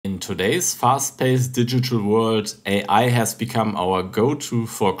today's fast-paced digital world, AI has become our go-to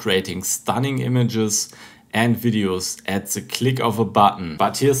for creating stunning images and videos at the click of a button.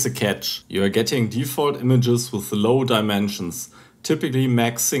 But here's the catch. You are getting default images with low dimensions, typically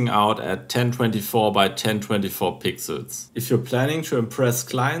maxing out at 1024 by 1024 pixels. If you're planning to impress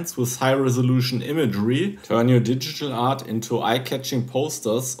clients with high-resolution imagery, turn your digital art into eye-catching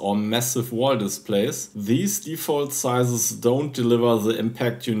posters or massive wall displays, these default sizes don't deliver the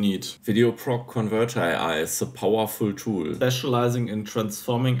impact you need. Video Proc Converter AI is a powerful tool, specializing in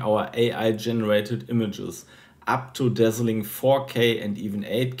transforming our AI-generated images up to dazzling 4K and even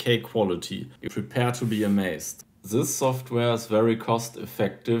 8K quality. Prepare to be amazed. This software is very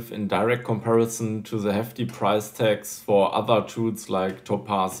cost-effective in direct comparison to the hefty price tags for other tools like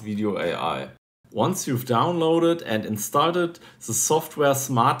Topaz Video AI. Once you've downloaded and installed it, the software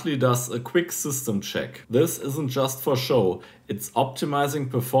smartly does a quick system check. This isn't just for show, it's optimizing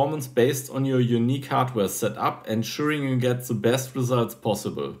performance based on your unique hardware setup, ensuring you get the best results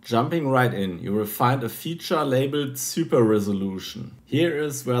possible. Jumping right in, you will find a feature labeled Super Resolution. Here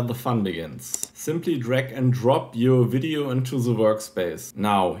is where the fun begins. Simply drag and drop your video into the workspace.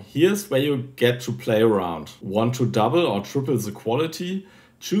 Now, here's where you get to play around. Want to double or triple the quality?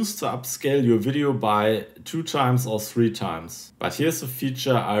 Choose to upscale your video by 2 times or 3 times. But here's a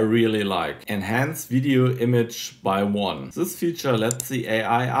feature I really like. Enhance video image by 1. This feature lets the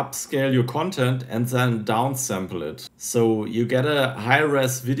AI upscale your content and then downsample it. So you get a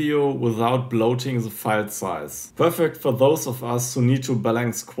high-res video without bloating the file size. Perfect for those of us who need to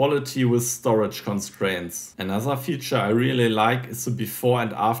balance quality with storage constraints. Another feature I really like is the before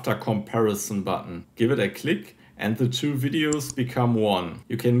and after comparison button. Give it a click and the 2 videos become one.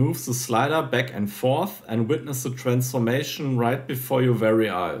 You can move the slider back and forth and witness the transformation right before your very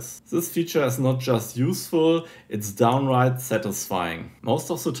eyes. This feature is not just useful, it's downright satisfying. Most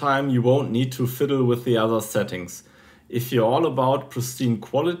of the time you won't need to fiddle with the other settings. If you're all about pristine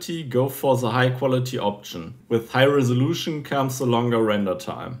quality, go for the high quality option. With high resolution comes a longer render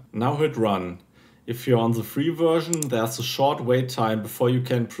time. Now hit run. If you're on the free version, there's a short wait time before you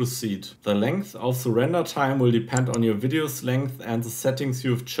can proceed. The length of the render time will depend on your video's length and the settings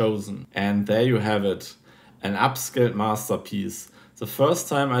you've chosen. And there you have it, an upscaled masterpiece. The first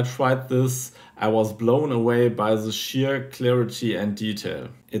time I tried this, I was blown away by the sheer clarity and detail.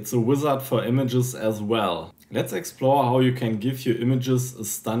 It's a wizard for images as well. Let's explore how you can give your images a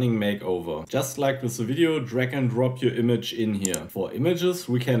stunning makeover. Just like with the video, drag and drop your image in here. For images,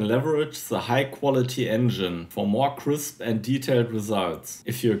 we can leverage the high quality engine for more crisp and detailed results.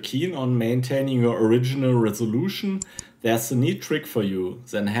 If you're keen on maintaining your original resolution, there's a neat trick for you,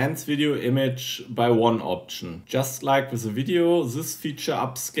 the Enhance Video Image by 1 option. Just like with the video, this feature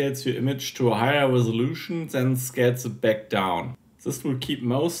upscales your image to a higher resolution, then scales it back down. This will keep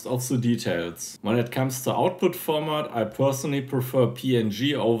most of the details. When it comes to output format, I personally prefer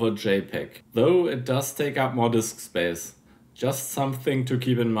PNG over JPEG, though it does take up more disk space. Just something to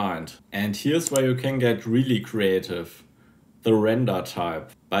keep in mind. And here's where you can get really creative. The render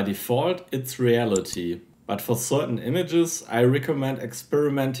type. By default, it's reality. But for certain images, I recommend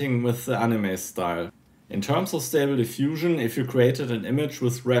experimenting with the anime style. In terms of stable diffusion, if you created an image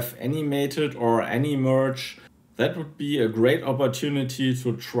with ref animated or AniMerge, that would be a great opportunity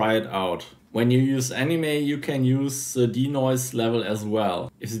to try it out. When you use anime, you can use the denoise level as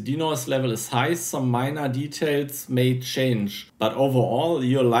well. If the denoise level is high, some minor details may change, but overall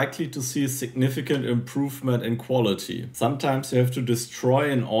you're likely to see a significant improvement in quality. Sometimes you have to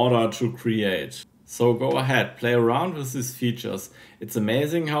destroy in order to create. So go ahead, play around with these features. It's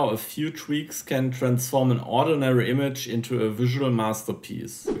amazing how a few tweaks can transform an ordinary image into a visual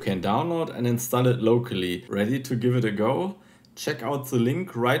masterpiece. You can download and install it locally. Ready to give it a go? Check out the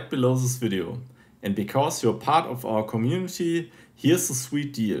link right below this video. And because you're part of our community, here's a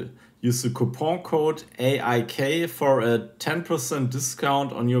sweet deal. Use the coupon code AIK for a 10%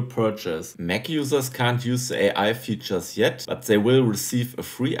 discount on your purchase. Mac users can't use the AI features yet, but they will receive a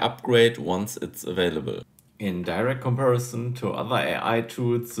free upgrade once it's available. In direct comparison to other AI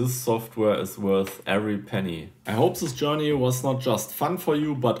tools, this software is worth every penny. I hope this journey was not just fun for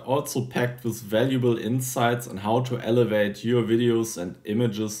you, but also packed with valuable insights on how to elevate your videos and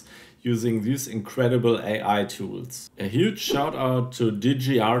images using these incredible AI tools. A huge shout out to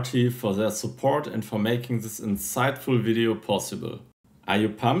Digiarty for their support and for making this insightful video possible. Are you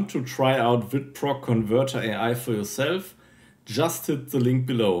pumped to try out VidProc Converter AI for yourself? Just hit the link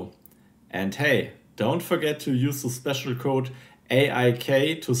below. And hey, don't forget to use the special code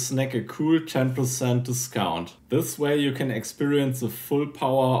AIK to snag a cool 10% discount. This way you can experience the full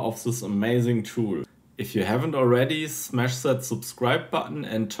power of this amazing tool. If you haven't already, smash that subscribe button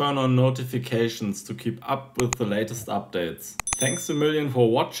and turn on notifications to keep up with the latest updates. Thanks a million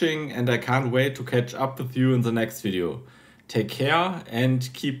for watching, and I can't wait to catch up with you in the next video. Take care and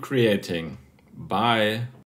keep creating. Bye.